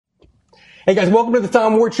Hey guys, welcome to the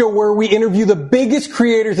Tom Ward Show, where we interview the biggest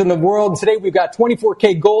creators in the world. And today we've got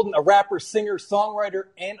 24KGoldn, a rapper, singer, songwriter,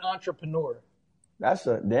 and entrepreneur. What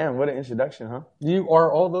an introduction, huh? You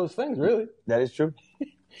are all those things, really. That is true.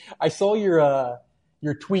 I saw your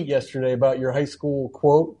tweet yesterday about your high school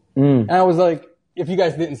quote. And I was like, if you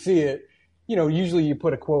guys didn't see it, you know, usually you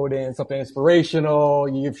put a quote in, something inspirational,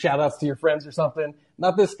 you give shout outs to your friends or something.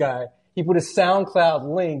 Not this guy. He put a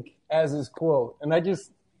SoundCloud link as his quote. And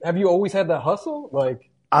have you always had that hustle?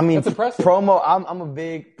 That's impressive. Promo, I'm a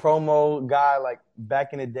big promo guy. Like,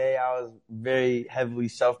 back in the day, I was very heavily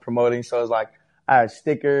self-promoting. So it was like, I had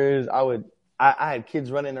stickers. I had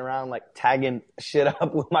kids running around, like, tagging shit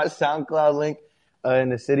up with my SoundCloud link in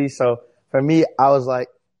the city. So for me, I was like,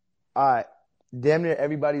 all right, damn near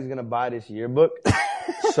everybody's going to buy this yearbook.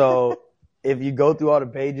 So if you go through all the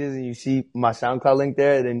pages and you see my SoundCloud link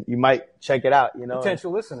there, then you might check it out, you know.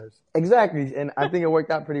 Potential listeners. Exactly. And I think it worked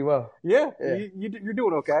out pretty well. Yeah. You're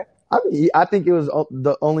doing okay. I think it was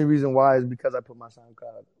the only reason why is because I put my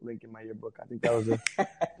SoundCloud link in my yearbook. I think that was the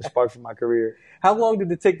spark for my career. How long did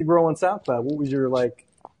it take to grow on SoundCloud? What was your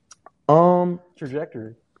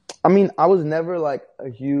trajectory? I mean, I was never like a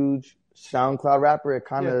huge SoundCloud rapper. It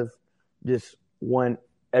kind of just went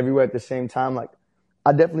everywhere at the same time. Like,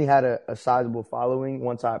 I definitely had a sizable following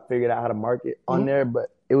once I figured out how to market on there, but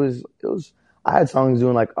it was I had songs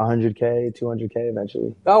doing like 100K, 200K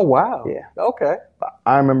eventually. Oh, wow. Yeah. Okay.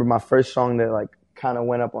 I remember my first song that like kind of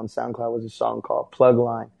went up on SoundCloud was a song called Plug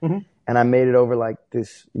Line. And I made it over like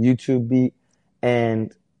this YouTube beat.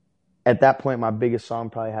 And at that point, my biggest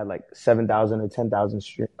song probably had like 7,000 or 10,000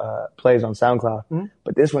 plays on SoundCloud.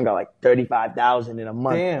 But this one got like 35,000 in a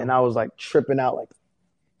month. Damn. And I was like tripping out like,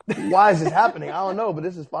 why is this happening? I don't know, but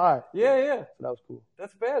this is fire. Yeah. So that was cool.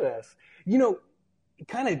 That's badass. You know,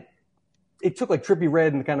 it took like Trippie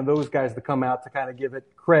Redd and kind of those guys to come out to kind of give it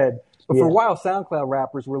cred. But for a while, SoundCloud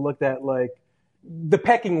rappers were looked at like the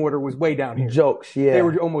pecking order was way down here. Jokes, yeah. They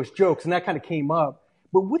were almost jokes, and that kind of came up.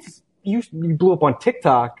 But you blew up on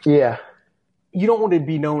TikTok. Yeah. You don't want to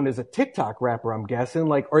be known as a TikTok rapper, I'm guessing.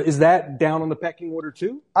 Like, or is that down on the pecking order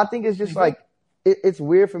too? I think it's just like, it's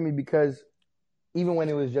weird for me because even when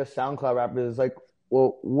it was just SoundCloud rappers, it's like,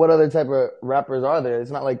 well, what other type of rappers are there?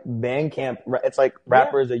 It's not like Bandcamp. It's like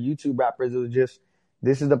rappers or YouTube rappers. It was just,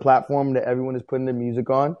 this is the platform that everyone is putting their music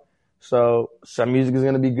on. So some music is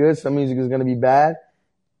going to be good. Some music is going to be bad.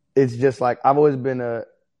 It's just like, I've always been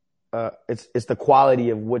it's the quality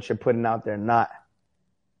of what you're putting out there, not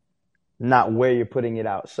where you're putting it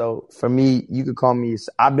out. So for me, you could call me,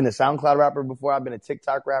 I've been a SoundCloud rapper before. I've been a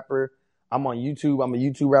TikTok rapper. I'm on YouTube. I'm a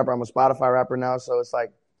YouTube rapper. I'm a Spotify rapper now. So it's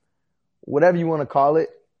like, whatever you want to call it,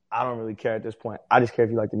 I don't really care at this point. I just care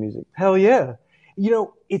if you like the music. Hell yeah. You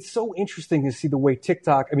know, it's so interesting to see the way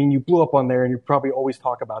TikTok, I mean, you blew up on there and you probably always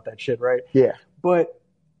talk about that shit, right? Yeah. But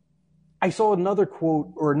I saw another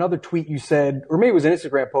quote or another tweet you said, or maybe it was an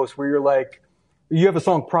Instagram post where you're like, you have a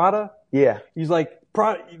song Prada? Yeah. He's like,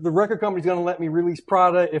 the record company's going to let me release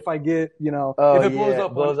Prada if I get, if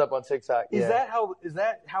it blows up on TikTok. Yeah. Is that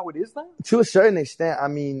how it is then? To a certain extent. I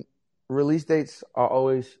mean, release dates are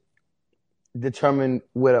always determined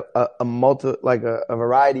with a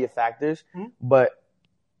variety of factors. But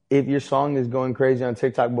if your song is going crazy on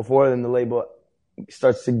TikTok before, then the label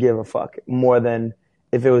starts to give a fuck more than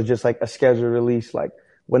if it was just like a scheduled release. Like,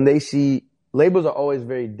 when they see, labels are always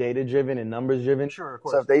very data driven and numbers driven. Sure, of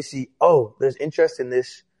course. So if they see, oh, there's interest in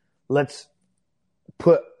this, let's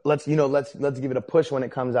give it a push when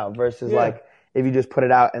it comes out versus like if you just put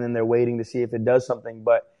it out and then they're waiting to see if it does something,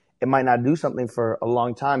 but it might not do something for a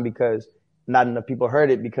long time because not enough people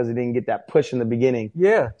heard it because it didn't get that push in the beginning.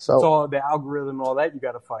 Yeah. So it's all the algorithm and all that you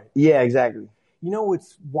got to fight. Yeah, exactly. You know,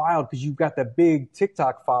 it's wild because you've got that big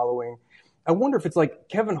TikTok following. I wonder if it's like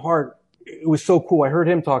Kevin Hart. It was so cool. I heard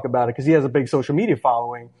him talk about it because he has a big social media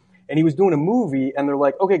following and he was doing a movie and they're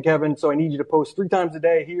like, okay, Kevin, so I need you to post 3 times a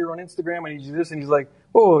day here on Instagram. I need you to this. And he's like,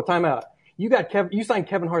 oh, time out. You signed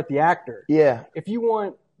Kevin Hart, the actor. Yeah. If you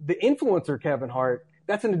want the influencer Kevin Hart,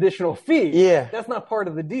 that's an additional fee. Yeah. That's not part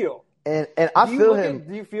of the deal. And I feel him.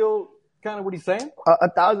 Do you feel kind of what he's saying?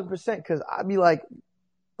 1,000%. Cause I'd be like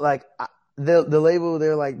the label,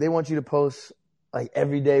 they're like, they want you to post like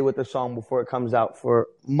every day with the song before it comes out for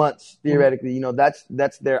months, theoretically. You know,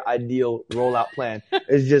 that's their ideal rollout plan.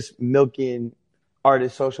 It's just milking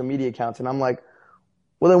artists' social media accounts. And I'm like,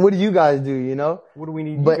 well, then what do you guys do, you know? What do we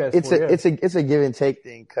need but you guys it's for? It's a give and take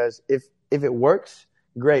thing. Cause if it works,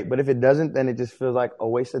 great. But if it doesn't, then it just feels like a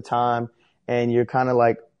waste of time. And you're kind of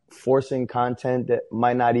like forcing content that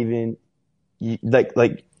might not even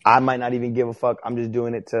like I might not even give a fuck. I'm just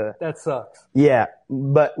doing it to. That sucks. Yeah,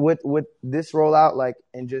 but with this rollout, like,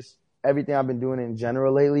 and just everything I've been doing in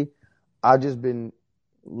general lately, I've just been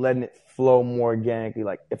letting it flow more organically.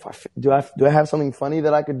 Like, do I have something funny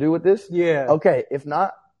that I could do with this? Yeah. Okay. If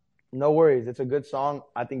not, no worries. It's a good song.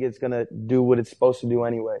 I think it's gonna do what it's supposed to do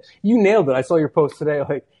anyways. You nailed it. I saw your post today.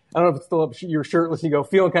 Like, I don't know if it's still up. You're shirtless. You go,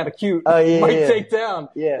 feeling kind of cute. Yeah, Might yeah. take down.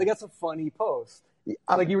 Yeah. Like, that's a funny post.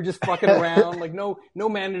 Like, you were just fucking around. Like, no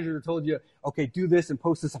manager told you, okay, do this and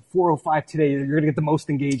post this at 4:05 today. You're gonna get the most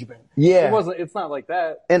engagement. Yeah. It's not like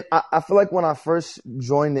that. And I feel like when I first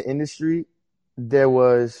joined the industry, I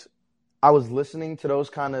was listening to those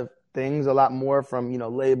kind of things a lot more from,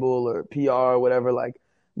 label or PR or whatever. Like,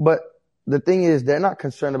 but the thing is, they're not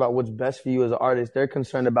concerned about what's best for you as an artist. They're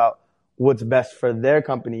concerned about what's best for their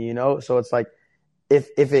company, So it's like,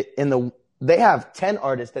 they have 10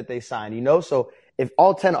 artists that they sign, So if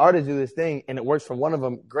all 10 artists do this thing and it works for one of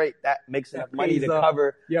them, great. That makes enough money to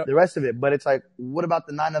cover the rest of it. But it's like, what about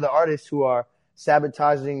the 9 other artists who are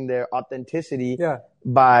sabotaging their authenticity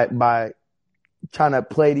by trying to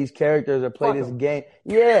play these characters or play this game?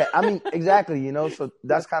 Yeah, I mean, exactly, So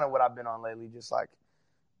that's kind of what I've been on lately. Just like,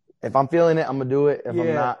 if I'm feeling it, I'm going to do it. If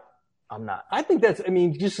I'm not, I'm not. I think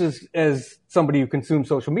just as somebody who consumes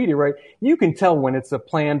social media, right? You can tell when it's a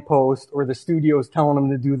planned post or the studio's telling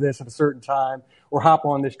them to do this at a certain time or hop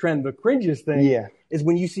on this trend. The cringiest thing is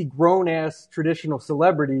when you see grown-ass traditional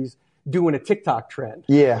celebrities doing a TikTok trend.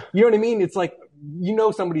 Yeah. You know what I mean? It's like,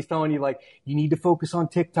 somebody's telling you, like, you need to focus on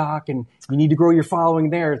TikTok and you need to grow your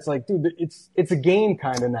following there. It's like, dude, it's a game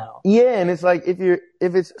kind of now. Yeah, and it's like, if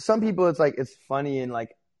it's some people, it's like, it's funny and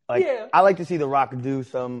like I like to see The Rock do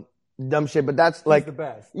some dumb shit, but that's like the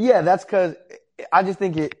best. Yeah, that's because I just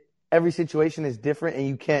think every situation is different, and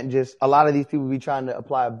you can't just. A lot of these people be trying to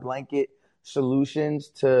apply blanket solutions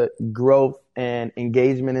to growth and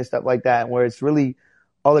engagement and stuff like that, where it's really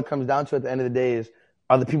all it comes down to at the end of the day is,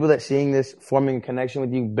 are the people that seeing this forming a connection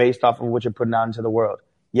with you based off of what you're putting out into the world?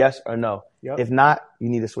 Yes or no? Yep. If not, you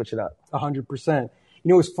need to switch it up. 100%.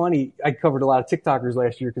 It's funny. I covered a lot of TikTokers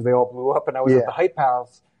last year because they all blew up, and I was at the Hype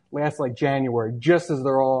House last January, just as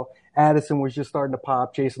Addison was just starting to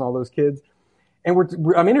pop, chasing all those kids. And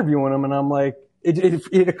I'm interviewing them, and I'm like,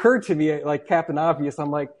 it occurred to me, like Captain Obvious,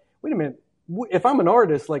 I'm like, wait a minute, if I'm an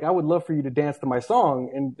artist, like, I would love for you to dance to my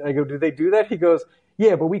song. And I go, do they do that? He goes,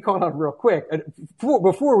 yeah, but we caught on real quick.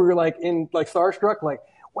 Before we were like starstruck, like,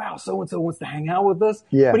 wow, so-and-so wants to hang out with us.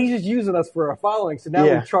 Yeah. But he's just using us for our following. So now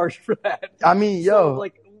we charge for that. I mean,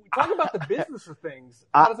 talk about the business of things.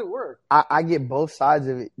 How does it work? I get both sides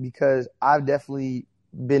of it, because I've definitely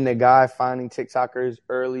been the guy finding TikTokers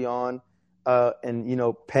early on,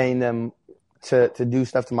 and paying them to do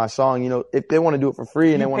stuff to my song. If they want to do it for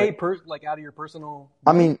free and they want to pay out of your personal.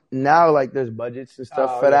 I mean, now like there's budgets and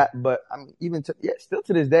stuff for that, but I mean, even still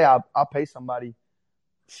to this day, I'll pay somebody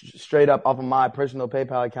straight up off of my personal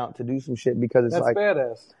PayPal account to do some shit, because it's that's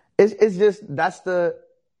badass. It's just that's the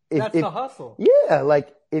hustle. Yeah,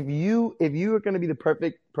 like if you are going to be the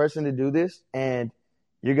perfect person to do this and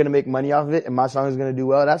you're going to make money off of it and my song is going to do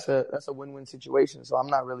well, that's a win-win situation. So I'm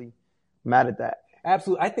not really mad at that.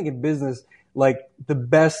 Absolutely. I think in business, like, the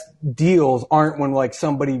best deals aren't when like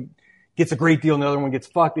somebody gets a great deal and the other one gets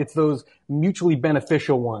fucked. It's those mutually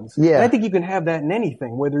beneficial ones. Yeah. And I think you can have that in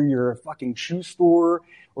anything, whether you're a fucking shoe store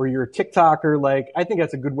or you're a TikToker. Like, I think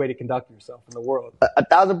that's a good way to conduct yourself in the world.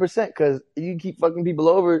 1,000%, because you keep fucking people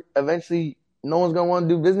over, eventually no one's going to want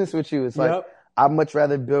to do business with you. It's like, I'd much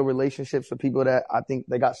rather build relationships with people that I think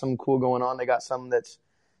they got something cool going on. They got something that's,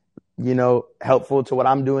 helpful to what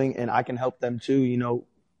I'm doing, and I can help them too,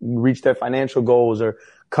 reach their financial goals or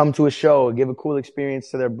come to a show or give a cool experience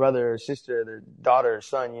to their brother or sister, their daughter or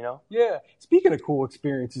son, Yeah. Speaking of cool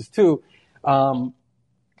experiences too,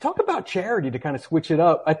 talk about charity to kind of switch it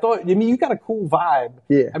up. You got a cool vibe.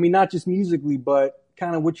 Yeah. I mean, not just musically, but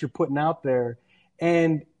kind of what you're putting out there.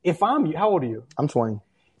 And how old are you? I'm 20.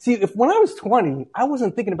 See, when I was 20, I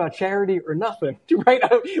wasn't thinking about charity or nothing, right?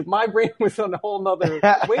 My brain was on a whole nother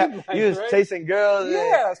wavelength. You was chasing girls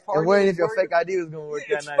and worrying if your fake ID was going to work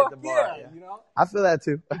that night at the bar. Yeah. I feel that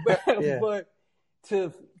too. But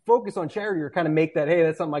to focus on charity or kind of make that, hey,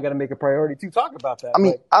 that's something I got to make a priority to. Talk about that. I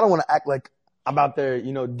mean, I don't want to act like I'm out there,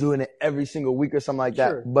 doing it every single week or something like that.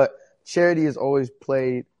 Sure. But charity has always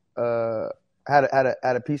played, had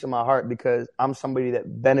a piece of my heart, because I'm somebody that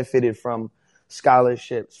benefited from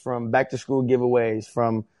scholarships, from back to school giveaways,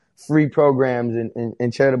 from free programs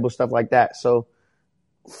and charitable stuff like that. So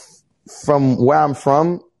from where I'm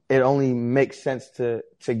from, it only makes sense to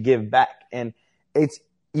give back. And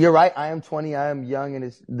you're right. I am 20. I am young, and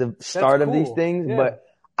it's the start of these things, but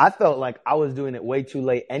I felt like I was doing it way too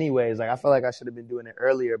late anyways. Like, I felt like I should have been doing it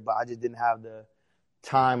earlier, but I just didn't have the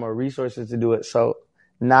time or resources to do it. So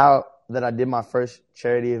now that I did my first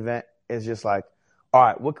charity event, it's just like, all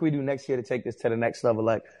right, what can we do next year to take this to the next level?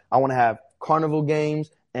 Like, I want to have carnival games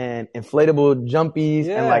and inflatable jumpies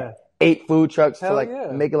and like 8 food trucks to like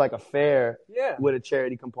make it like a fair with a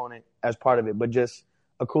charity component as part of it, but just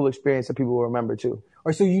a cool experience that people will remember too.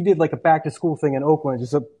 Or so you did like a back to school thing in Oakland,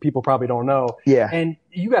 just so people probably don't know. Yeah. And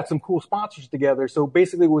you got some cool sponsors together. So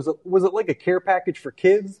basically, was it like a care package for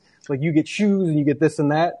kids? Like you get shoes and you get this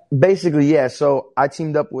and that? Basically, yeah. So I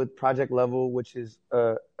teamed up with Project Level, which is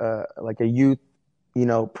like a youth,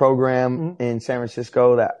 program in San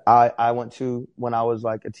Francisco that I went to when I was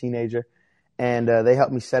like a teenager. And they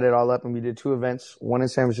helped me set it all up. And we did 2 events, one in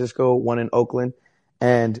San Francisco, one in Oakland.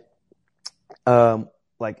 And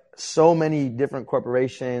like so many different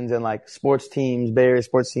corporations and like sports teams, Bay Area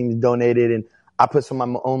sports teams donated. And I put some of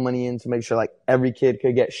my own money in to make sure like every kid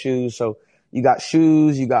could get shoes. So you got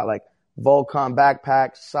shoes, you got like Volcom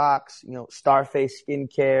backpacks, socks, Starface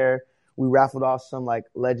skincare. We raffled off some like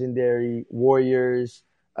legendary Warriors,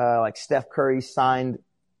 like Steph Curry signed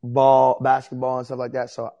basketball and stuff like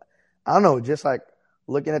that. So I don't know, just like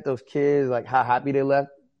looking at those kids, like how happy they left,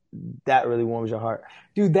 that really warms your heart.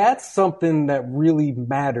 Dude, that's something that really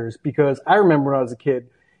matters because I remember when I was a kid,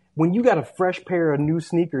 when you got a fresh pair of new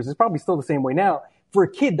sneakers, it's probably still the same way now. For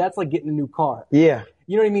a kid, that's like getting a new car. Yeah.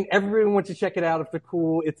 You know what I mean? Everyone wants to check it out if they're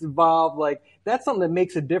cool. It's evolved. Like that's something that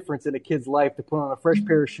makes a difference in a kid's life to put on a fresh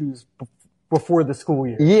pair of shoes before the school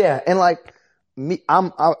year. Yeah. And like me,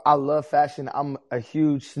 I love fashion. I'm a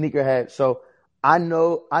huge sneakerhead. So I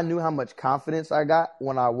knew how much confidence I got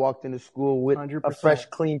when I walked into school with 100%. A fresh,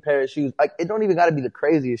 clean pair of shoes. Like it don't even got to be the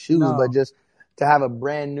craziest shoes, but just to have a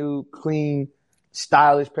brand new, clean,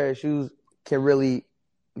 stylish pair of shoes can really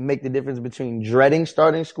make the difference between dreading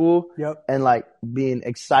starting school and like being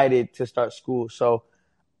excited to start school. So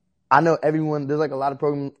I know there's like a lot of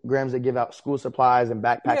programs that give out school supplies and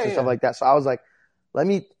backpacks and stuff like that. So I was like, let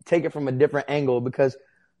me take it from a different angle because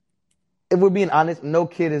if we're being honest, no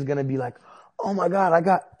kid is going to be like, oh my God, I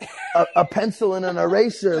got a pencil and an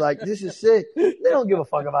eraser. Like, this is sick. They don't give a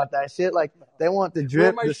fuck about that shit. Like, they want the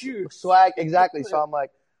drip, the swag. Exactly. So I'm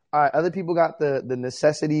like, all right, other people got the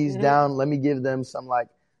necessities down. Let me give them some, like,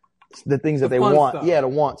 the things that they want. Stuff. Yeah, the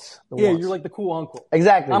wants. You're like the cool uncle.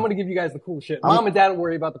 Exactly. I'm going to give you guys the cool shit. Mom and dad will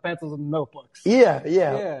worry about the pencils and the notebooks.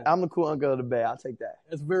 Yeah. I'm the cool uncle of the Bay. I'll take that.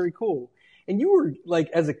 That's very cool. And you were,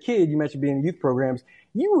 like, as a kid, you mentioned being in youth programs.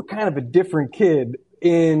 You were kind of a different kid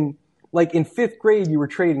in 5th grade, you were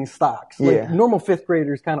trading stocks. Like normal 5th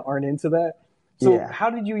graders kind of aren't into that. So how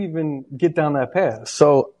did you even get down that path?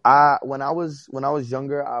 So when I was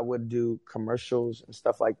younger, I would do commercials and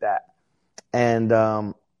stuff like that. And,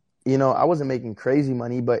 I wasn't making crazy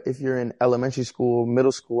money, but if you're in elementary school,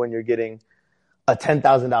 middle school, and you're getting a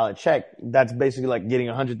 $10,000 check, that's basically like getting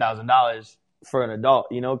 $100,000 for an adult,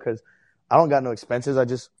 because I don't got no expenses. I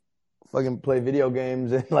just fucking play video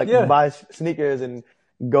games and buy sneakers and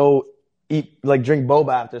go eat, drink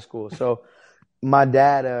boba after school. So my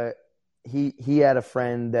dad, he had a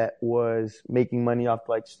friend that was making money off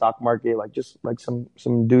stock market, just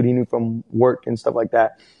some dude he knew from work and stuff like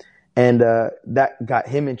that. And that got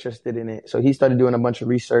him interested in it. So he started doing a bunch of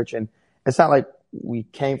research, and it's not like we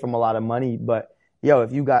came from a lot of money, but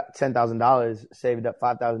if you got $10,000, saved up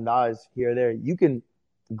 $5,000 here or there, you can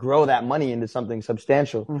grow that money into something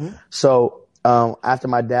substantial. Mm-hmm. So after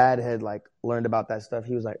my dad had learned about that stuff,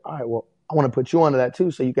 he was like, all right, well, I want to put you onto that too.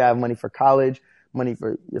 So you can have money for college, money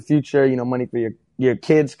for your future, money for your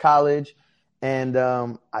kids' college. And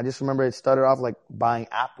I just remember it started off buying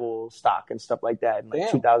Apple stock and stuff like that in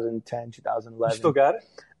 2010, 2011. You still got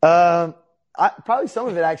it? Probably some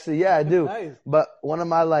of it actually. Yeah, I do. Nice. But one of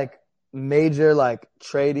my major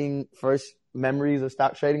trading first memories of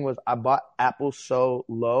stock trading was I bought Apple so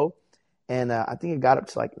low, and I think it got up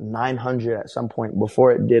to 900 at some point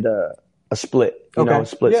before it did a split.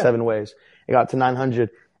 Split 7 ways. It got to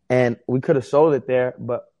 900, and we could have sold it there,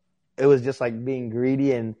 but it was just being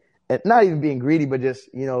greedy and not even being greedy, but just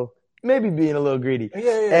maybe being a little greedy.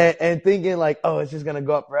 And thinking oh, it's just gonna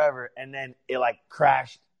go up forever, and then it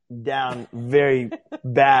crashed down very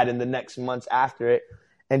bad in the next months after it,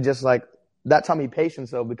 and just that taught me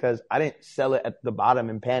patience though, because I didn't sell it at the bottom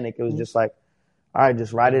in panic. It was just all right,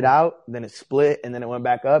 just ride it out. Then it split, and then it went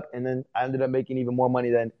back up, and then I ended up making even more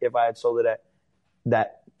money than if I had sold it at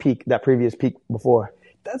that previous peak before.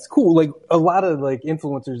 That's cool. A lot of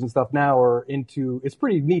influencers and stuff now are into, it's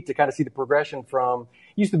pretty neat to kind of see the progression from,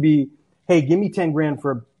 used to be, hey, give me 10 grand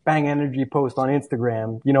for a Bang Energy post on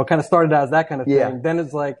Instagram, kind of started out as that kind of thing. Yeah. Then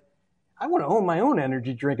it's I want to own my own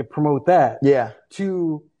energy drink and promote that. Yeah.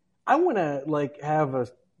 To, I want to have a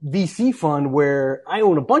VC fund where I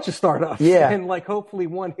own a bunch of startups. Yeah. And like hopefully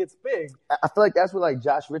one hits big. I feel like that's what like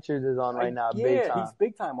Josh Richards is on right now. Big time. He's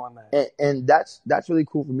big time on that. And that's really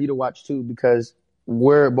cool for me to watch too, because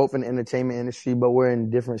we're both in the entertainment industry, but we're in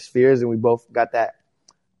different spheres and we both got that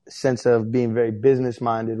sense of being very business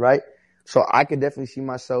minded, right? So I could definitely see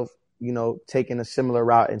myself, you know, taking a similar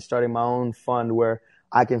route and starting my own fund where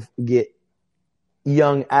I can get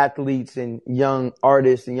young athletes and young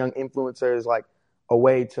artists and young influencers like a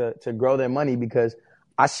way to grow their money, because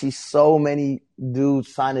I see so many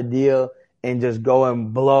dudes sign a deal and just go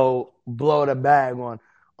and blow the bag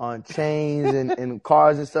on chains and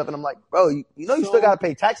cars and stuff. And I'm like, bro, you know, you still got to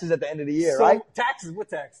pay taxes at the end of the year, right? Taxes? What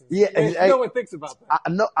taxes? Yeah. No one thinks about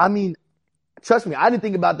that. I mean, trust me, I didn't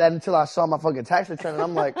think about that until I saw my fucking tax return. And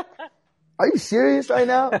I'm like, are you serious right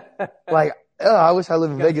now? Like, I wish I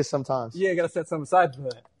lived in Vegas sometimes. Yeah, you got to set some aside for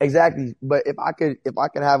that. Exactly. But if I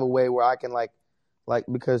could have a way where I can like,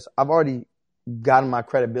 because I've already gotten my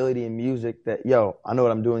credibility in music that, yo, I know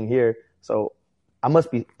what I'm doing here. So I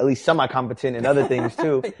must be at least semi-competent in other things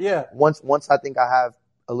too. Yeah. Once I think I have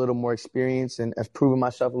a little more experience and have proven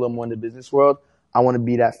myself a little more in the business world, I want to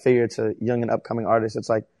be that figure to young and upcoming artists. It's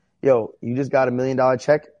like, yo, you just got $1 million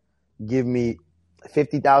check. Give me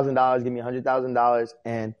 $50,000, give me $100,000.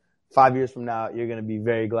 And 5 years from now, you're going to be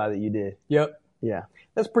very glad that you did. Yep. Yeah.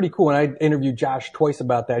 That's pretty cool. And I interviewed Josh twice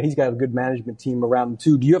about that. He's got a good management team around him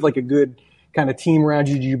too. Do you have like a good kind of team around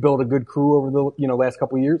you? Did you build a good crew over the, last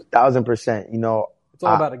couple of years? 1,000%. You know, it's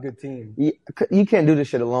all about a good team. You can't do this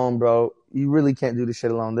shit alone, bro. You really can't do this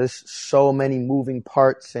shit alone. There's so many moving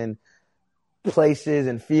parts and places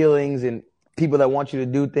and feelings and people that want you to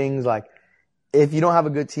do things. Like, if you don't have a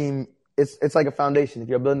good team, it's like a foundation. If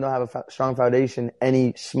your building don't have a strong foundation,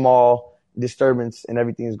 any small disturbance and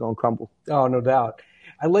everything is going to crumble. Oh, no doubt.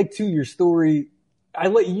 I like too your story.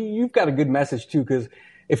 You've got a good message too, because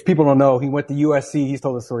if people don't know, he went to USC. He's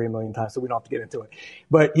told the story a million times, so we don't have to get into it.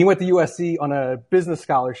 But he went to USC on a business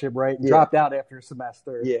scholarship, right? Yeah. Dropped out after a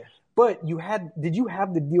semester. Yeah. But did you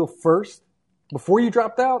have the deal first before you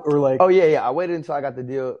dropped out, or like? Oh yeah. I waited until I got the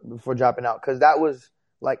deal before dropping out, because that was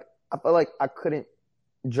like, I felt like I couldn't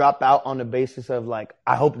drop out on the basis of like,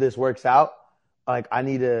 I hope this works out. Like, I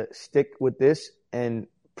need to stick with this and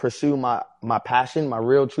pursue my passion, my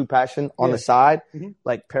real true passion on the side,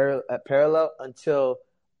 like parallel, until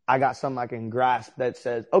I got something I can grasp that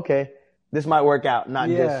says, okay, this might work out, not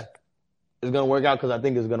just it's going to work out because I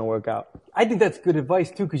think it's going to work out. I think that's good advice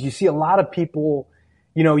too, because you see a lot of people,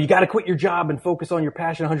 you got to quit your job and focus on your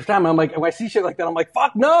passion 100%. And I'm like, when I see shit like that, I'm like,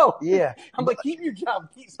 fuck no. Yeah. I'm like, keep your job,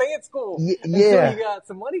 stay at school. Yeah. Until you got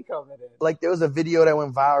some money coming in. Like, there was a video that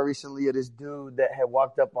went viral recently of this dude that had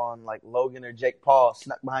walked up on like Logan or Jake Paul,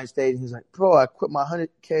 snuck behind stage. And he was like, bro, I quit my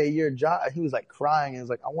 $100K a year job. He was like crying. And he was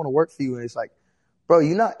like, I want to work for you. And it's like, bro,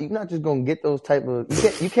 you're not just going to get those type of,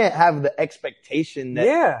 you can't have the expectation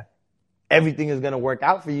that everything is going to work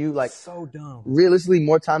out for you. Like, so dumb. Realistically,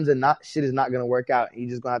 more times than not, shit is not going to work out. You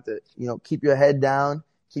just going to have to, keep your head down,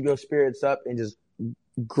 keep your spirits up, and just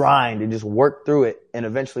grind and just work through it, and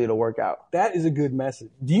eventually it'll work out. That is a good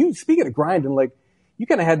message. Speaking of grinding, like, you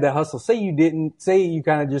kind of had that hustle. Say you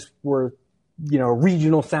kind of just were, a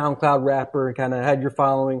regional SoundCloud rapper and kind of had your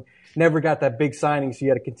following, never got that big signing, so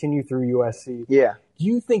you had to continue through USC. Yeah. Do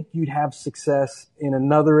you think you'd have success in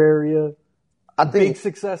another area? Big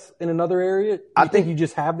success in another area? I think you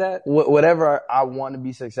just have that? Whatever I want to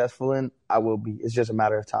be successful in, I will be. It's just a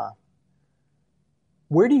matter of time.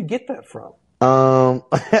 Where do you get that from?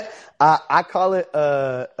 I call it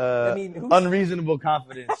unreasonable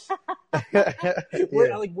confidence.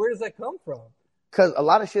 Where does that come from? Because a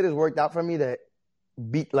lot of shit has worked out for me that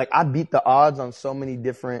I beat the odds on so many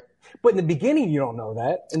different. But in the beginning, you don't know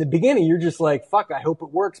that. In the beginning, you're just like, fuck, I hope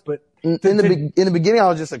it works. But in the beginning, I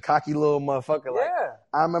was just a cocky little motherfucker. Like, yeah.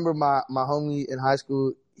 I remember my homie in high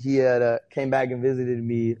school, he had came back and visited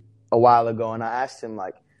me a while ago, and I asked him,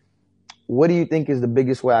 like, what do you think is the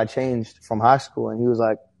biggest way I changed from high school? And he was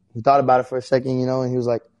like, he thought about it for a second, and he was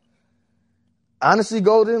like, honestly,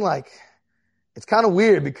 Golden, like, it's kind of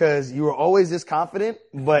weird because you were always this confident,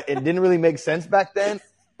 but it didn't really make sense back then.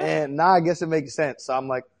 And now I guess it makes sense. So I'm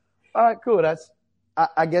like, all right, cool.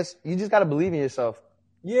 I guess you just got to believe in yourself.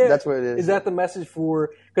 Yeah. That's what it is. Is that the message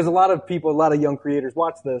because a lot of young creators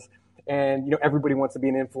watch this and, everybody wants to be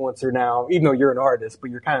an influencer now, even though you're an artist, but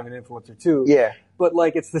you're kind of an influencer too. Yeah. But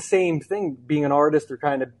like, it's the same thing being an artist or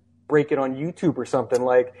trying to break it on YouTube or something.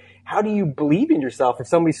 Like, how do you believe in yourself if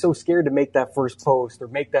somebody's so scared to make that first post or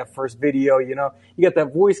make that first video? You got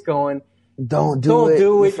that voice going, Don't do it.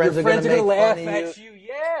 Your friends are gonna laugh at you.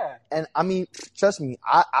 Yeah. And I mean, trust me,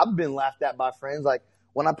 I've been laughed at by friends. Like,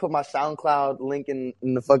 when I put my SoundCloud link in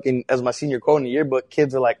the fucking, as my senior quote in the yearbook,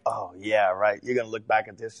 kids are like, oh, yeah, right. You're going to look back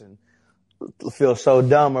at this and feel so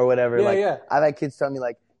dumb or whatever. Yeah. I've had kids tell me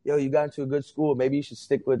like, yo, you got into a good school. Maybe you should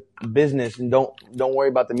stick with business and don't worry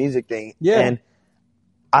about the music thing. Yeah. And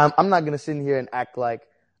I'm not going to sit in here and act like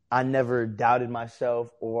I never doubted myself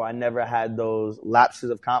or I never had those lapses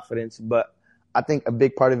of confidence. But I think a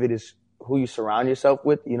big part of it is who you surround yourself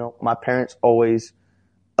with. You know, my parents always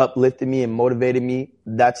uplifted me and motivated me.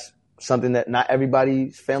 That's something that not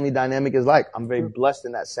everybody's family dynamic is like. I'm very blessed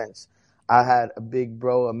in that sense. I had a big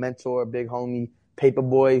bro, a mentor, a big homie,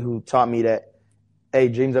 Paperboy, who taught me that, hey,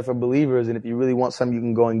 dreams are for believers, and if you really want something, you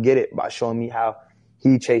can go and get it, by showing me how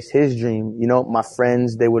he chased his dream. You know, my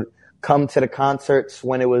friends, they would come to the concerts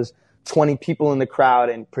when it was 20 people in the crowd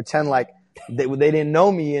and pretend like they didn't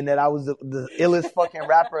know me and that I was the illest fucking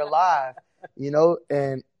rapper alive, you know?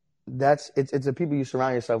 And it's the people you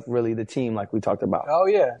surround yourself, really, the team, like we talked about. Oh,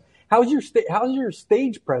 yeah. How's your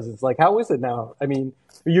stage presence? Like, how is it now? I mean,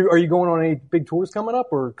 are you going on any big tours coming up,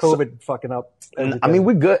 or COVID fucking up everything? I mean,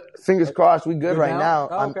 we're good. Fingers crossed, we're good right now.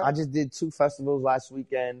 Oh, okay. I just did 2 festivals last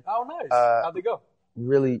weekend. Oh, nice. How'd they go?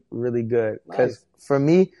 Really, really good. Because Nice. for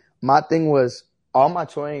me, my thing was all my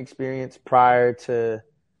touring experience prior to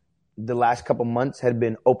the last couple months had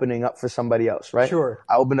been opening up for somebody else, right? Sure.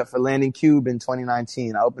 I opened up for Landing Cube in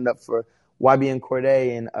 2019. I opened up for YB and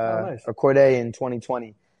Corday in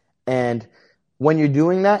 2020. And when you're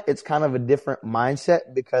doing that, it's kind of a different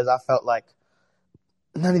mindset, because I felt like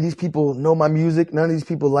none of these people know my music. None of these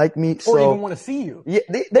people like me. Or even want to see you. Yeah,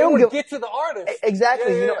 they don't don't get to the artist.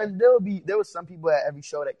 Exactly. Yeah. You know, and there was some people at every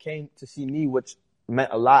show that came to see me, which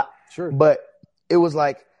meant a lot. Sure. But it was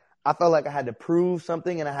like, I felt like I had to prove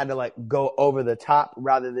something and I had to like go over the top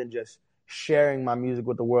rather than just sharing my music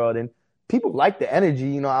with the world. And people liked the energy.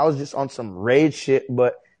 You know, I was just on some rage shit,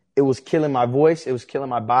 but it was killing my voice. It was killing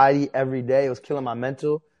my body every day. It was killing my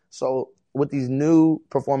mental. So with these new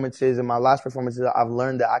performances and my last performances, I've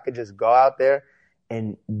learned that I could just go out there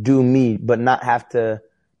and do me, but not have to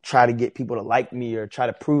try to get people to like me or try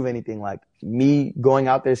to prove anything. Like, me going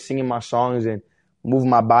out there singing my songs and moving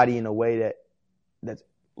my body in a way that's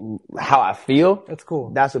how I feel. That's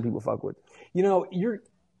cool. That's what people fuck with. You know,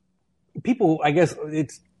 people, I guess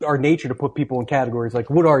it's our nature to put people in categories. Like,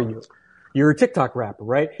 what are you? You're a TikTok rapper,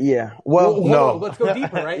 right? Yeah. Well, no. Let's go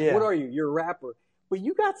deeper, right? Yeah. What are you? You're a rapper. But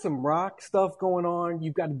you got some rock stuff going on.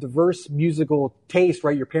 You've got a diverse musical taste,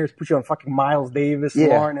 right? Your parents put you on fucking Miles Davis,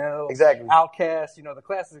 Lauryn Hill, exactly. Outkast, you know, the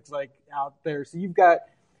classics like out there. So you've got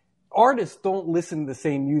artists don't listen to the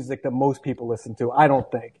same music that most people listen to, I don't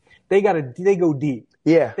think. They go deep.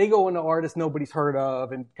 Yeah. They go into artists nobody's heard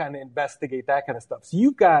of and kind of investigate that kind of stuff. So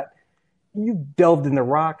you've delved into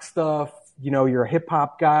rock stuff. You know, you're a hip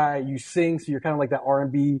hop guy. You sing, so you're kind of like that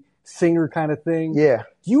R&B singer kind of thing. Yeah.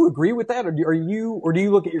 Do you agree with that, or do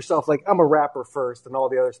you look at yourself like, I'm a rapper first, and all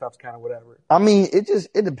the other stuff's kind of whatever? I mean,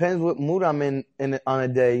 it depends what mood I'm in on a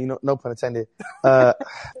day. You know, no pun intended.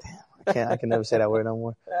 Damn, I can never say that word no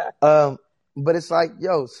more. But it's like,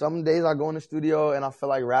 yo, some days I go in the studio and I feel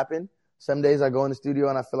like rapping. Some days I go in the studio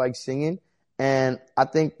and I feel like singing. And I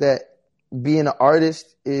think that being an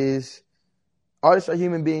artist artists are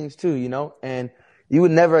human beings too, you know? And you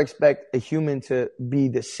would never expect a human to be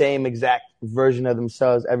the same exact version of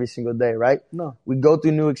themselves every single day, right? No. We go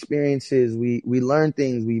through new experiences. We learn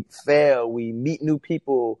things. We fail. We meet new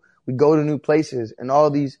people. We go to new places. And all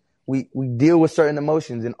these, we deal with certain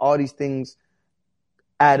emotions, and all these things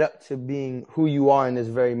add up to being who you are in this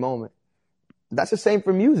very moment. That's the same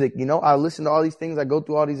for music. You know, I listen to all these things. I go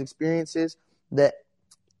through all these experiences that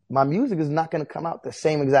my music is not going to come out the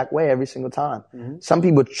same exact way every single time. Mm-hmm. Some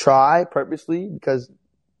people try purposely, because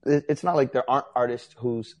it's not like there aren't artists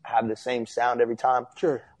who have the same sound every time.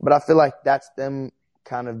 Sure. But I feel like that's them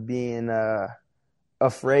kind of being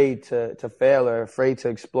afraid to fail, or afraid to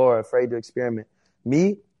explore, afraid to experiment.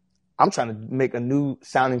 Me, I'm trying to make a new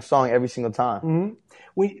sounding song every single time. Mm-hmm.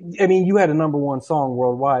 You had a #1 song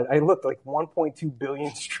worldwide. I looked like 1.2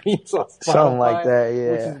 billion streams on Spotify. Something like that,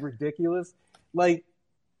 yeah. Which is ridiculous. Like,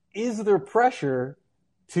 is there pressure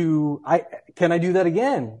can I do that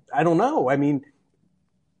again? I don't know. I mean,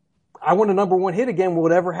 I want a #1 hit again.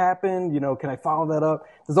 Will it ever happen? You know, can I follow that up?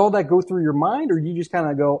 Does all that go through your mind, or do you just kind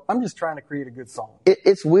of go, I'm just trying to create a good song?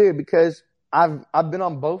 It's weird, because I've been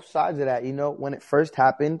on both sides of that. You know, when it first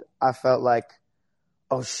happened, I felt like,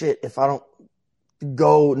 oh shit, if I don't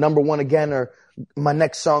go #1 again, or my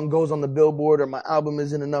next song goes on the Billboard, or my album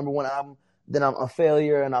isn't a #1 album, then I'm a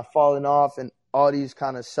failure and I've fallen off, and all these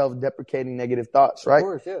kind of self-deprecating negative thoughts, right? Of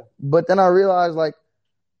course, yeah. But then I realized, like,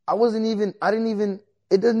 it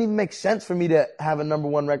doesn't even make sense for me to have a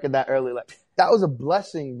 #1 record that early. Like, that was a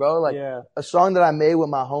blessing, bro. Like a song that I made with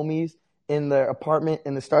my homies in the apartment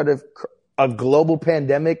in the start of a global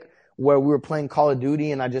pandemic where we were playing Call of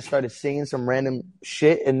Duty and I just started singing some random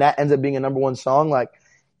shit and that ends up being a #1 song. Like,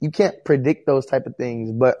 you can't predict those type of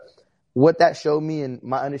things. But what that showed me and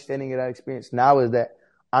my understanding of that experience now is that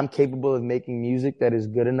I'm capable of making music that is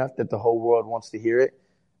good enough that the whole world wants to hear it.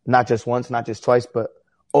 Not just once, not just twice, but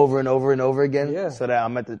over and over and over again so that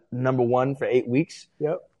I'm at the #1 for 8 weeks.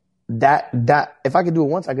 Yep. That if I could do it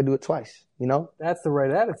once, I could do it twice, you know? That's the right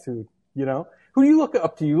attitude, you know? Who do you look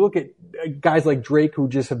up to? You look at guys like Drake who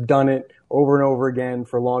just have done it over and over again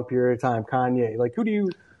for a long period of time. Kanye. Like, who do you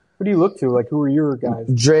look to? Like, who are your guys?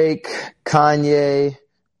 Drake, Kanye,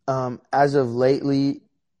 as of lately,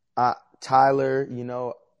 Tyler, you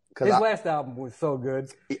know. His last album was so good.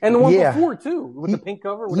 And the one before, too, with the pink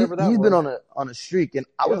cover, whatever that was. He's been on a streak. And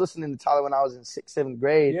I was listening to Tyler when I was in 6th, 7th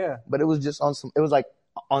grade. Yeah. But it was just on some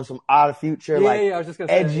Odd Future, I was just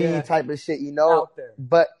gonna edgy type of shit, you know? Out there.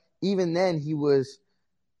 But even then, he was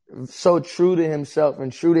so true to himself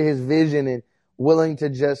and true to his vision and willing to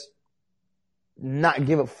just not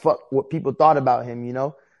give a fuck what people thought about him, you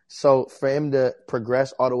know? So for him to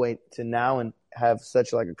progress all the way to now and have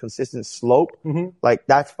such like a consistent slope, like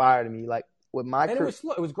that's fire to me. Like with my career,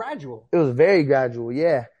 it was gradual. It was very gradual,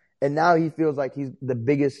 yeah. And now he feels like he's the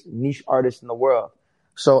biggest niche artist in the world.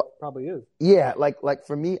 So probably is. Yeah, like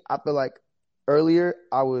for me, I feel like earlier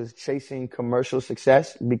I was chasing commercial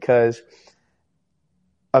success because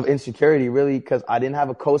of insecurity, really, because I didn't have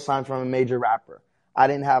a cosign from a major rapper. I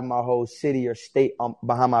didn't have my whole city or state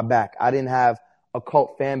behind my back. I didn't have a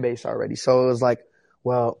cult fan base already. So it was like,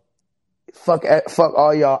 well, fuck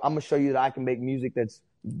all y'all. I'm going to show you that I can make music that's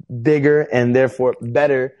bigger and therefore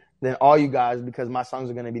better than all you guys because my songs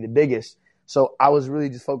are going to be the biggest. So I was really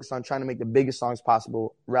just focused on trying to make the biggest songs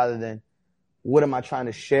possible rather than what am I trying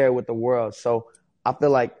to share with the world. So I feel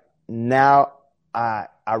like now I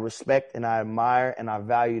respect and I admire and I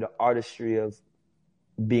value the artistry of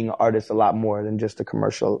being an artist a lot more than just a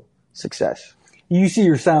commercial success. You see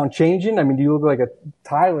your sound changing? I mean, do you look like a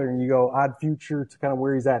Tyler and you go Odd Future to kind of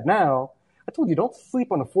where he's at now? I told you, don't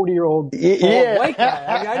sleep on a 40-year-old white guy.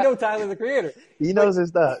 I mean, I know Tyler, the creator. He knows his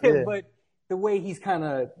stuff. Yeah. But the way he's kind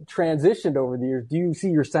of transitioned over the years, do you see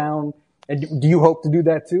your sound, and do you hope to do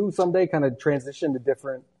that too someday, kind of transition to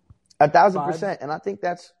different 1,000%. And I think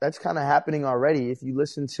that's kind of happening already. If you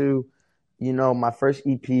listen to, you know, my first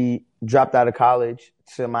EP, Dropped Out of College,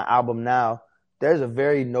 to my album now, there's a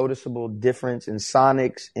very noticeable difference in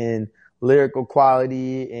sonics, in lyrical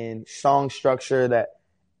quality, in song structure that,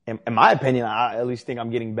 in my opinion, I at least think I'm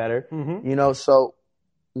getting better. You know, so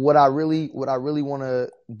what I really want to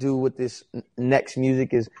do with this next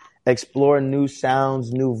music is explore new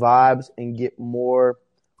sounds, new vibes, and get more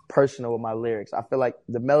personal with my lyrics. I feel like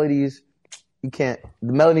the melodies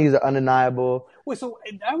are undeniable. Wait, so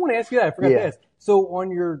I want to ask you that. I forgot to ask. So on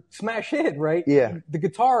your smash hit, right? Yeah. The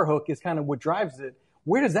guitar hook is kind of what drives it.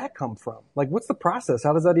 Where does that come from? Like, what's the process?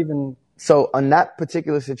 How does that even? So on that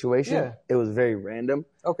particular situation, it was very random.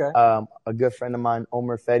 Okay. A good friend of mine,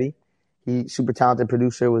 Omer Fetty, he super talented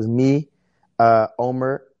producer, was me,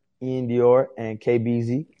 Omer, Ian Dior, and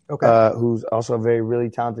KBZ, who's also a very really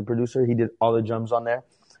talented producer. He did all the drums on there.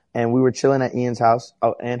 And we were chilling at Ian's house,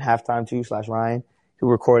 and Halftime 2 / Ryan, who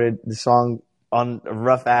recorded the song on a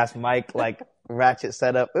rough ass mic, like ratchet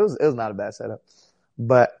setup. It was not a bad setup.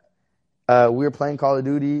 But we were playing Call of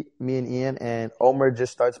Duty, me and Ian, and Omer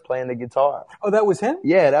just starts playing the guitar. Oh, that was him?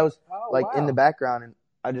 Yeah, that was in the background, and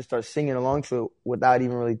I just started singing along to it without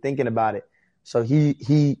even really thinking about it. So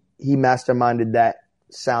he masterminded that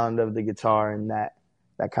sound of the guitar and that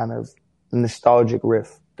kind of nostalgic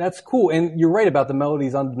riff. That's cool. And you're right about the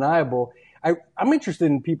melodies, undeniable. I'm interested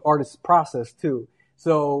in artists' process too.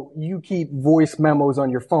 So you keep voice memos on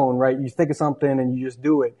your phone, right? You think of something and you just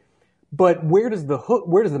do it. But where does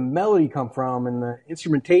the melody come from and the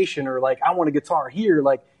instrumentation, or like, I want a guitar here?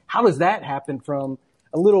 Like, how does that happen from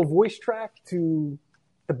a little voice track to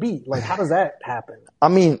the beat? Like, how does that happen? I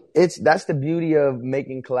mean, that's the beauty of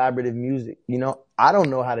making collaborative music. You know, I don't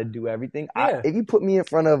know how to do everything. Yeah. If you put me in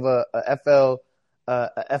front of a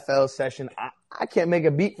FL session, I can't make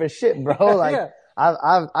a beat for shit, bro. Like,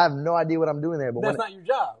 I have no idea what I'm doing there. But that's not your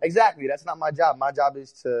job. Exactly. That's not my job. My job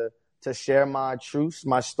is to share my truths,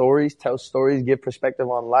 my stories, tell stories, give perspective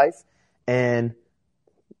on life, and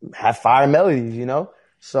have fire melodies, you know?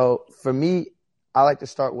 So for me, I like to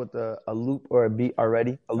start with a loop or a beat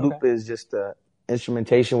already. A loop is just a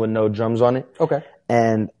instrumentation with no drums on it. Okay.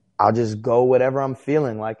 And I'll just go whatever I'm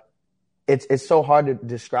feeling. Like, it's so hard to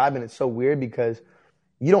describe, and it's so weird because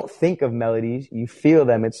you don't think of melodies, you feel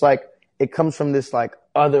them. It's like it comes from this like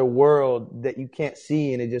other world that you can't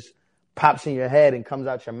see, and it just pops in your head and comes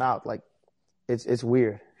out your mouth. Like it's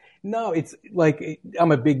weird. No, it's like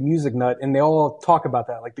I'm a big music nut, and they all talk about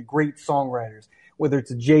that, like the great songwriters, whether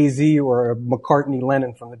it's a Jay-Z or a McCartney,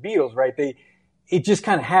 Lennon from the Beatles, right? It just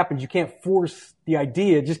kind of happens. You can't force the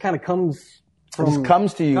idea. It just kind of comes from. It just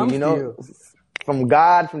comes to you, you know, from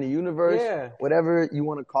God, from the universe, whatever you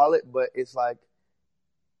want to call it. But it's like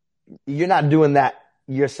you're not doing that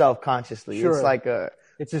yourself consciously. Sure. It's like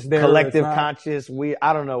it's just there, collective conscious.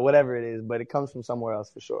 I don't know, whatever it is, but it comes from somewhere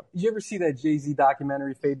else for sure. Did you ever see that Jay-Z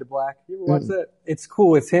documentary, Fade to Black? You ever watch that? It's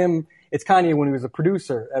cool. It's him. It's Kanye when he was a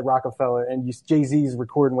producer at Rockefeller, and Jay-Z's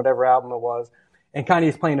recording whatever album it was, and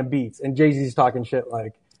Kanye's playing the beats, and Jay-Z's talking shit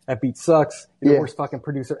like, that beat sucks. You're the worst fucking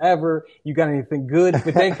producer ever. You got anything good?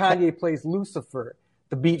 But then Kanye plays Lucifer,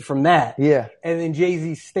 the beat from that. Yeah. And then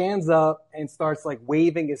Jay-Z stands up and starts like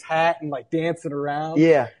waving his hat and like dancing around.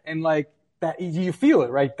 Yeah. And like that, you feel it,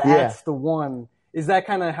 right? That's the one. Is that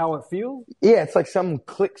kind of how it feels? Yeah, it's like something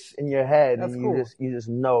clicks in your head. That's and cool. You just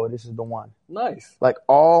know this is the one. Nice. Like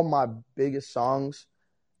all my biggest songs,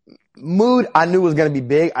 Mood I knew was gonna be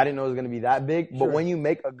big. I didn't know it was gonna be that big. But when you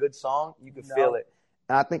make a good song, you can feel it.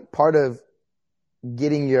 And I think part of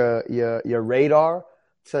getting your radar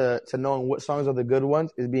to knowing what songs are the good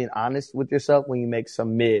ones is being honest with yourself when you make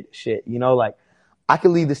some mid shit. You know, like I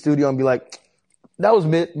could leave the studio and be like, that was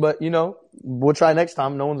mid, but you know, we'll try next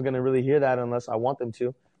time. No one's gonna really hear that unless I want them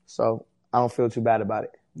to. So I don't feel too bad about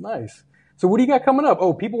it. Nice. So what do you got coming up?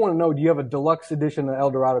 Oh, people want to know, do you have a deluxe edition of El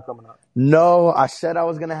Dorado coming up? No, I said I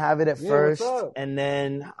was going to have it at first. What's up? And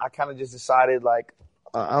then I kind of just decided like,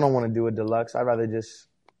 I don't want to do a deluxe. I'd rather just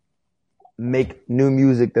make new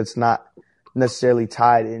music that's not necessarily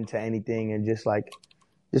tied into anything and just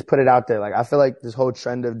put it out there. Like, I feel like this whole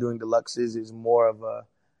trend of doing deluxes is more of a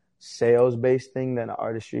sales-based thing than an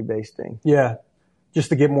artistry-based thing. Yeah. Just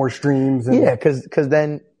to get more streams. And yeah. Cause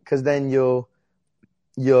then you'll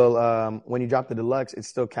when you drop the deluxe, it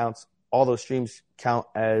still counts. All those streams count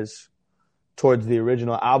as towards the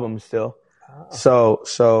original album still. Oh.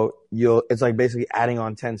 So it's like basically adding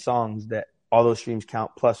on 10 songs that all those streams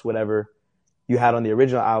count plus whatever you had on the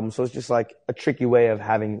original album. So it's just like a tricky way of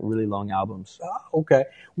having really long albums. Okay.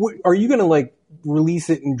 Are you going to like release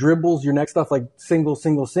it in dribbles, your next stuff, like single,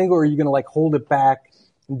 or are you going to like hold it back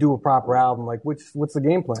and do a proper album? Like what's the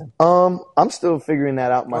game plan? I'm still figuring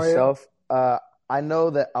that out myself. Oh, yeah? I know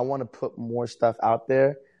that I want to put more stuff out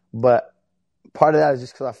there, but part of that is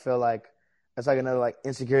just because I feel like it's like another like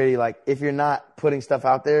insecurity. Like if you're not putting stuff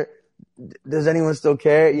out there, does anyone still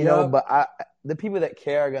care? You know, but the people that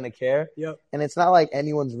care are going to care. Yep. And it's not like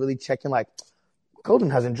anyone's really checking like Goldn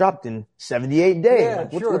hasn't dropped in 78 days. Yeah,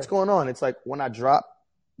 like, what's going on? It's like when I drop,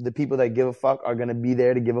 the people that give a fuck are going to be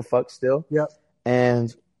there to give a fuck still. Yep.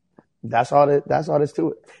 And that's all there's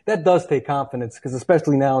to it. That does take confidence because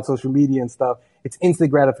especially now on social media and stuff, it's instant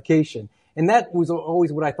gratification. And that was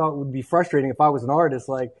always what I thought would be frustrating if I was an artist.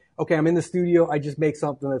 Like, okay, I'm in the studio. I just make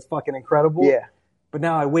something that's fucking incredible. Yeah. But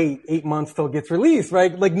now I wait 8 months till it gets released,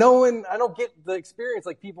 right? Like I don't get the experience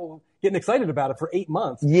like people getting excited about it for 8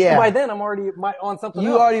 months. Yeah. And by then I'm already on something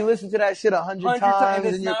else. You already listened to that shit 100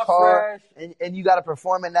 times in your car and you got to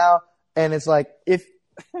perform it now. And it's like, if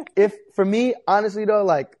for me, honestly though,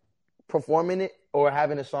 like performing it or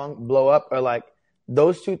having a song blow up or like,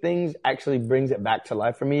 those two things actually brings it back to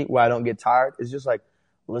life for me where I don't get tired. It's just like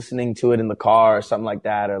listening to it in the car or something like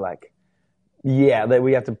that or like, that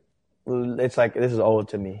we have to, it's like, this is old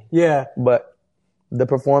to me. Yeah. But the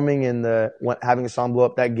performing and having a song blow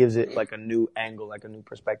up, that gives it like a new angle, like a new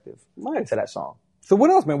perspective to that song. So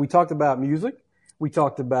what else, man? We talked about music. We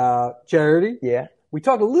talked about charity. Yeah. We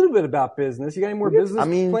talked a little bit about business. You got any more business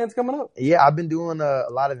plans coming up? Yeah, I've been doing a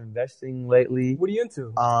lot of investing lately. What are you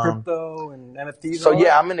into? Crypto and NFTs? So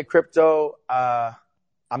yeah, I'm into crypto.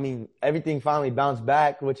 Everything finally bounced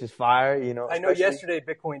back, which is fire. You know, I know yesterday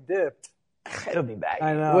Bitcoin dipped. It'll be back.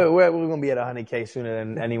 I know. We're gonna be at 100K sooner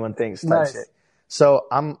than anyone thinks. Nice. Shit. So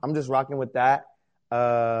I'm just rocking with that.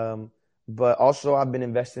 But also I've been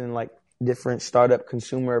investing in like different startup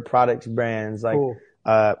consumer products brands like. Cool.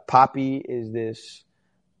 Poppy is this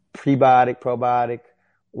prebiotic, probiotic,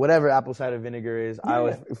 whatever apple cider vinegar is. Yeah.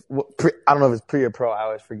 I don't know if it's pre or pro. I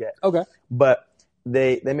always forget. Okay. But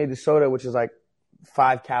they made the soda, which is like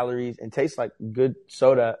 5 calories and tastes like good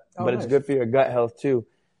soda, but it's good for your gut health too.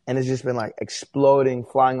 And it's just been like exploding,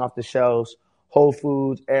 flying off the shelves. Whole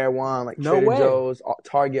Foods, Air One, like Trader Joe's,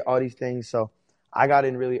 Target, all these things. So I got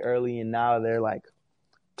in really early and now they're like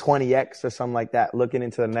 20x or something like that, looking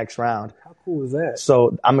into the next round. How cool is that?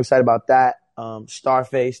 So I'm excited about that.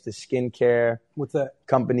 Starface, the skincare What's that?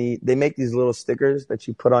 company. They make these little stickers that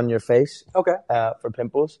you put on your face. Okay. For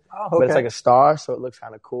pimples. Oh, okay. But it's like a star, so it looks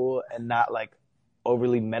kind of cool and not like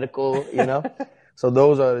overly medical, you know? So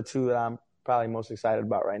those are the two that I'm probably most excited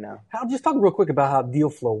about right now. Just talk real quick about how deal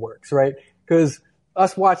flow works, right? Because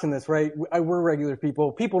us watching this, right? We're regular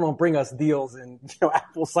people. People don't bring us deals and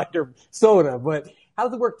apple cider soda. But how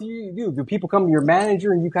does it work? Do people come to your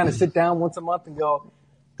manager and you kind of sit down once a month and go?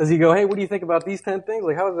 Does he go, hey, what do you think about these 10 things?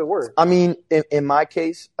 Like, how does it work? I mean, in my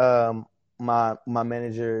case, my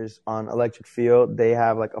managers on electric field, they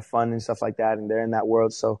have like a fund and stuff like that, and they're in that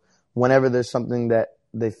world. So whenever there's something that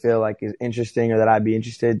they feel like is interesting or that I'd be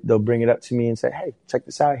interested, they'll bring it up to me and say, hey, check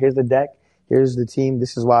this out. Here's the deck. Here's the team.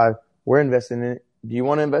 This is why we're investing in it. Do you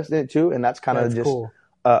want to invest in it too? And that's kind of just cool.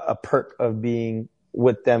 A perk of being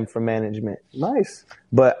with them for management. Nice.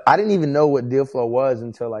 But I didn't even know what deal flow was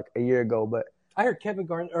until like a year ago. But I heard Kevin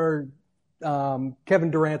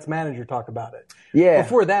Durant's manager talk about it. Yeah.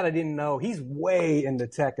 Before that, I didn't know. He's way into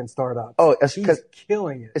tech and startups. Oh, he's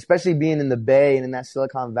killing it. Especially being in the Bay and in that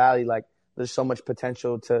Silicon Valley, like there's so much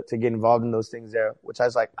potential to get involved in those things there, which I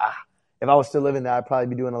was like, if I was still living there, I'd probably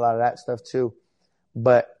be doing a lot of that stuff too.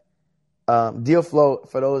 But deal flow,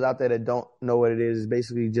 for those out there that don't know what it is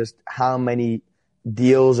basically just how many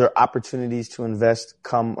deals or opportunities to invest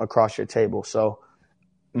come across your table. So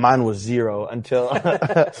mine was zero until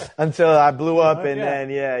I blew up, and then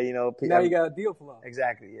now you got a deal flow.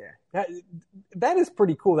 Exactly, yeah. That is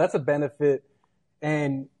pretty cool. That's a benefit,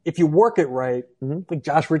 and if you work it right, like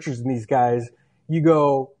Josh Richards and these guys, you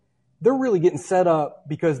go, they're really getting set up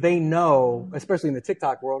because they know, especially in the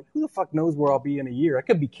TikTok world, who the fuck knows where I'll be in a year? I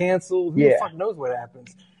could be canceled. Who the fuck knows what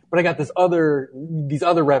happens? But I got these other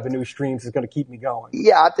revenue streams that's going to keep me going.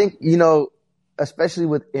 Yeah, I think, especially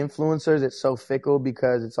with influencers, it's so fickle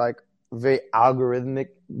because it's like very algorithmic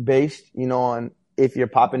based, on if you're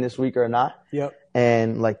popping this week or not. Yep.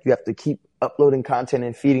 And like you have to keep uploading content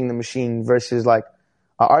and feeding the machine versus like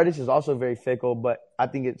an artist is also very fickle, but I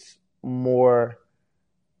think it's more,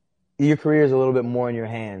 your career is a little bit more in your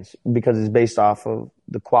hands because it's based off of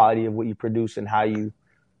the quality of what you produce and how you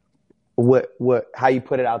how you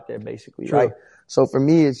put it out there basically. True. Right? So for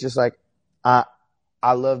me, it's just like, I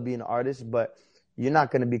love being an artist, but you're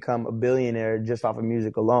not going to become a billionaire just off of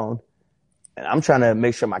music alone. And I'm trying to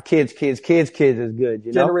make sure my kids is good,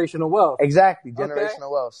 Generational wealth. Exactly.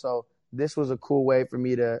 Generational wealth. So this was a cool way for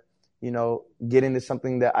me to, get into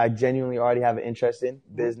something that I genuinely already have an interest in,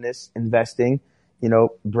 business, investing,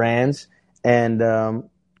 brands. And,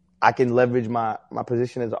 I can leverage my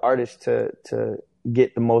position as an artist to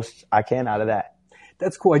get the most I can out of that.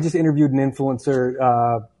 That's cool. I just interviewed an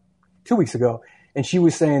influencer, 2 weeks ago, and she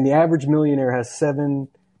was saying the average millionaire has 7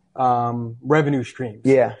 revenue streams.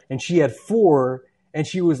 Yeah. And she had 4, and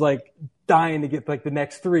she was like dying to get like the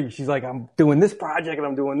next 3. She's like, I'm doing this project and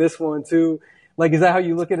I'm doing this one too. Like, is that how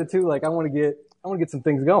you look at it too? Like, I want to get some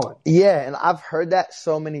things going. Yeah, and I've heard that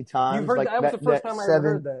so many times. You've heard that? That was the first time I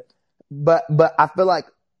ever heard that. But I feel like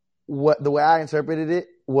the way I interpreted it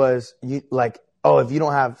was if you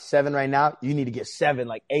don't have 7 right now, you need to get 7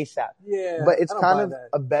 like ASAP. Yeah. But it's kind of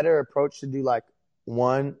a better approach to do like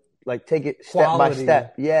one, like take it step by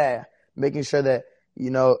step. Yeah. Making sure that,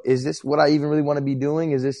 is this what I even really want to be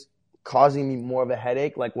doing? Is this causing me more of a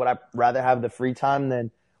headache? Like, would I rather have the free time than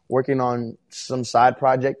working on some side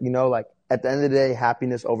project? Like at the end of the day,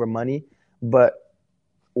 happiness over money. But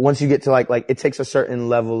once you get to like it takes a certain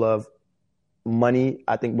level of money,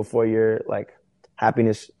 I think, before your like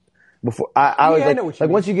happiness. Before I was like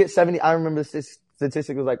once you get 70, I remember this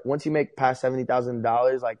statistic was like once you make past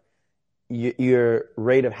 $70,000, like your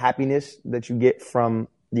rate of happiness that you get from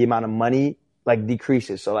the amount of money like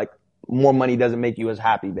decreases. So like more money doesn't make you as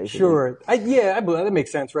happy, basically. Sure. I believe that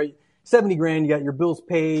makes sense, right? 70 grand, you got your bills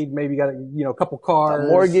paid, maybe you got a couple cars, a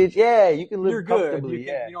mortgage. Yeah, you can live comfortably. You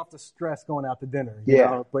don't have to stress going out to dinner.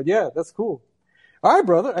 Yeah. But yeah, that's cool. All right,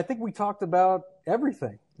 brother. I think we talked about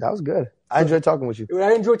everything. That was good. I enjoyed talking with you.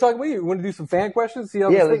 I enjoyed talking with you. You want to do some fan questions? See how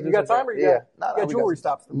you got time? Or you got jewelry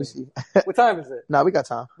stops for me? See. What time is it? No, we got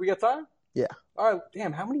time. We got time? Yeah. All right.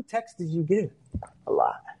 Damn, how many texts did you get? A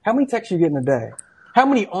lot. How many texts you get in a day? How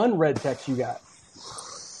many unread texts you got?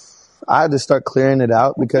 I had to start clearing it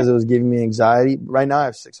out because it was giving me anxiety. Right now I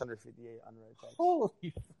have 658 unread texts.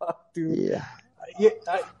 Holy fuck, dude. Yeah.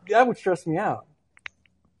 That would stress me out.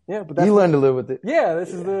 Yeah, but you learn to live with it. Yeah,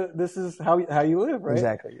 this is how you live, right?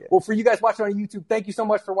 Exactly. Yeah. Well, for you guys watching on YouTube, thank you so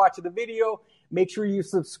much for watching the video. Make sure you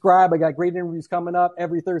subscribe. I got great interviews coming up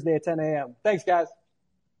every Thursday at 10 a.m. Thanks, guys.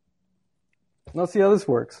 Let's see how this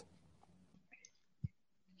works.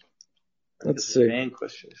 Let's see. Fan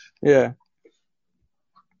questions. Yeah.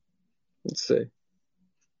 Let's see.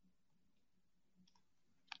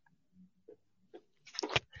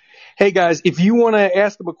 Hey guys, if you want to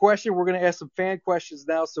ask them a question, we're going to ask some fan questions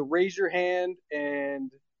now. So raise your hand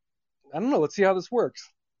and I don't know. Let's see how this works.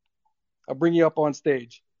 I'll bring you up on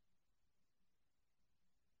stage.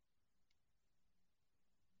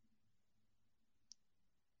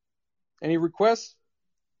 Any requests?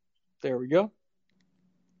 There we go.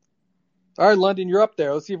 All right, London, you're up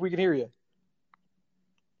there. Let's see if we can hear you.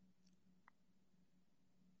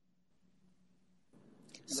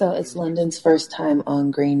 So it's London's first time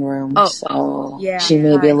on Green Room, so yeah. she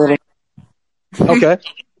may be a little... Okay,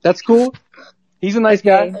 that's cool. He's a nice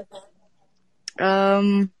guy.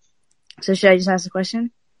 So should I just ask a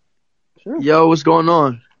question? Sure. Yo, what's going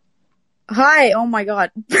on? Hi, oh my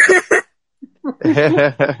god.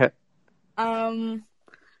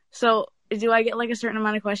 So do I get like a certain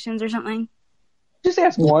amount of questions or something? Just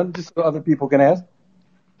ask one, just so other people can ask.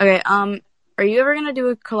 Okay, are you ever gonna do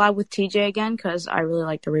a collab with TJ again? Because I really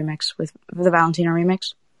like the remix with the Valentino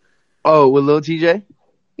remix. Oh, with Lil TJ?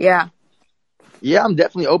 Yeah. Yeah, I'm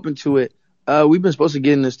definitely open to it. We've been supposed to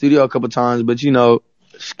get in the studio a couple times, but you know,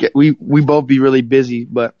 we both be really busy.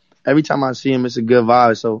 But every time I see him, it's a good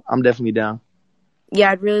vibe, so I'm definitely down.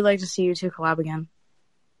 Yeah, I'd really like to see you two collab again.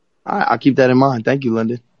 All right, I'll keep that in mind. Thank you,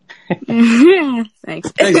 London.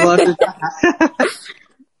 Thanks. Thanks, London.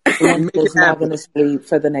 London's not going to sleep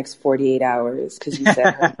for the next 48 hours because you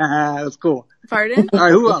said her. That's cool. Pardon? All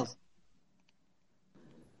right, who else?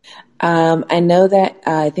 I know that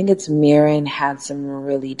I think it's Mirren had some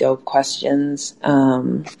really dope questions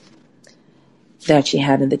that she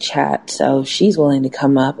had in the chat, so she's willing to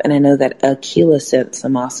come up. And I know that Akila sent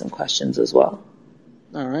some awesome questions as well.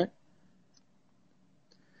 All right.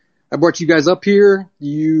 I brought you guys up here.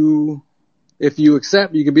 If you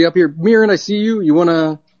accept, you can be up here. Mirren, I see you. You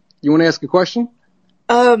wanna ask a question?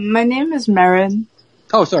 My name is Marin.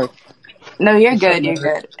 Oh, sorry. No, you're good. You're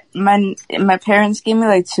good. My parents gave me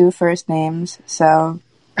like two first names, so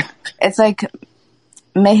it's like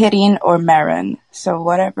Meherin or Marin. So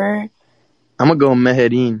whatever. I'm gonna go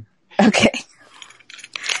Meherin. Okay.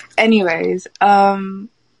 Anyways, I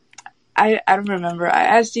don't remember. I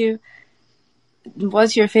asked you,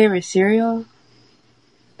 what's your favorite cereal?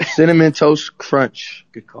 Cinnamon Toast Crunch.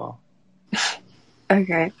 Good call.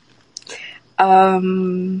 Okay. How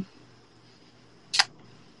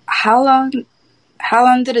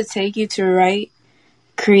long did it take you to write,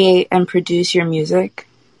 create, and produce your music?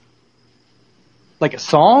 Like a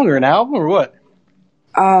song or an album or what?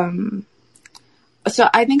 So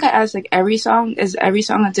I think I asked like is every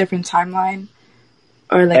song a different timeline?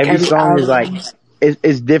 Or like every song album? is like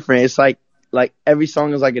it's different. It's like every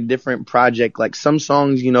song is like a different project. Like some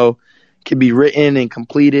songs, you know, can be written and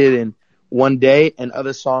completed in one day, and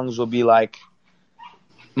other songs will be like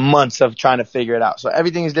months of trying to figure it out. So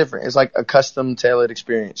everything is different. It's like a custom tailored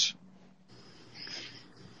experience.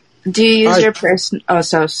 Do you use your person? Oh,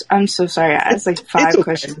 so I'm so sorry. I asked like 5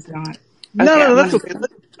 questions. No, that's okay.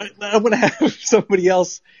 I'm gonna have somebody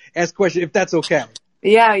else ask a question if that's okay.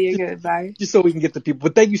 Yeah, you're good. Bye. Just so we can get the people.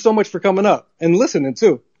 But thank you so much for coming up and listening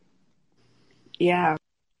too. Yeah.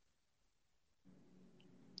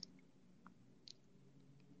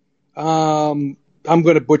 I'm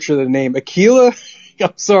going to butcher the name. Akila?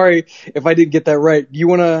 I'm sorry if I didn't get that right. You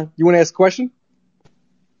want to ask a question?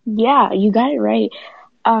 Yeah, you got it right.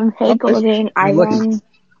 Hey, Golden, I run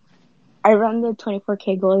the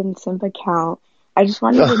 24KGoldn Simp account. I just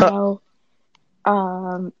wanted to know,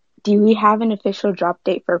 do we have an official drop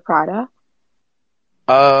date for Prada?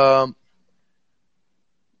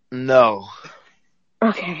 No.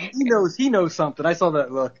 Okay. He knows something. I saw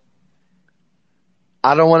that look.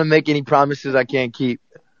 I don't want to make any promises I can't keep.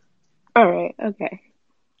 All right. Okay.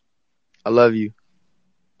 I love you.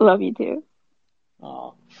 Love you too.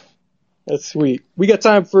 Oh, that's sweet. We got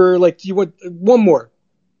time for do you want one more?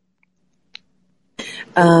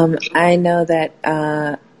 I know that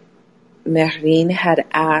Mehreen had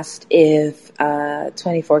asked if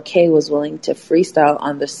 24K was willing to freestyle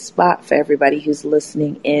on the spot for everybody who's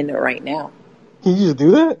listening in right now. Can you just do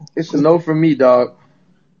that? It's a no for me, dog.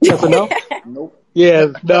 That's a no? Nope. Yeah,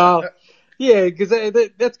 no. Yeah, because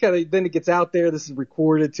that's kind of, then it gets out there. This is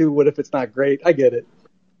recorded too. What if it's not great? I get it.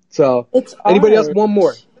 So, It's anybody art. else? One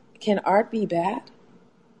more. Can art be bad?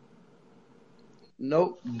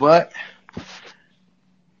 Nope, but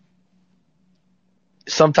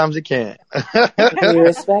sometimes it can. We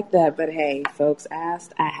respect that, but hey, folks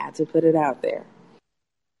asked, I had to put it out there.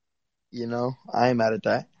 You know, I ain't mad at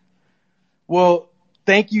that. Well,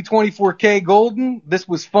 thank you, 24KGoldn. This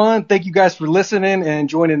was fun. Thank you guys for listening and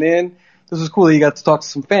joining in. This was cool that you got to talk to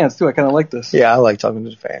some fans too. I kind of like this. Yeah, I like talking to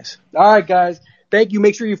the fans. All right, guys. Thank you.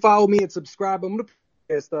 Make sure you follow me and subscribe. I'm gonna put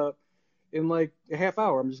this up in like a half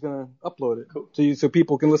hour. I'm just gonna upload it so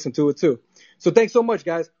people can listen to it too. So thanks so much,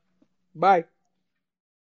 guys. Bye.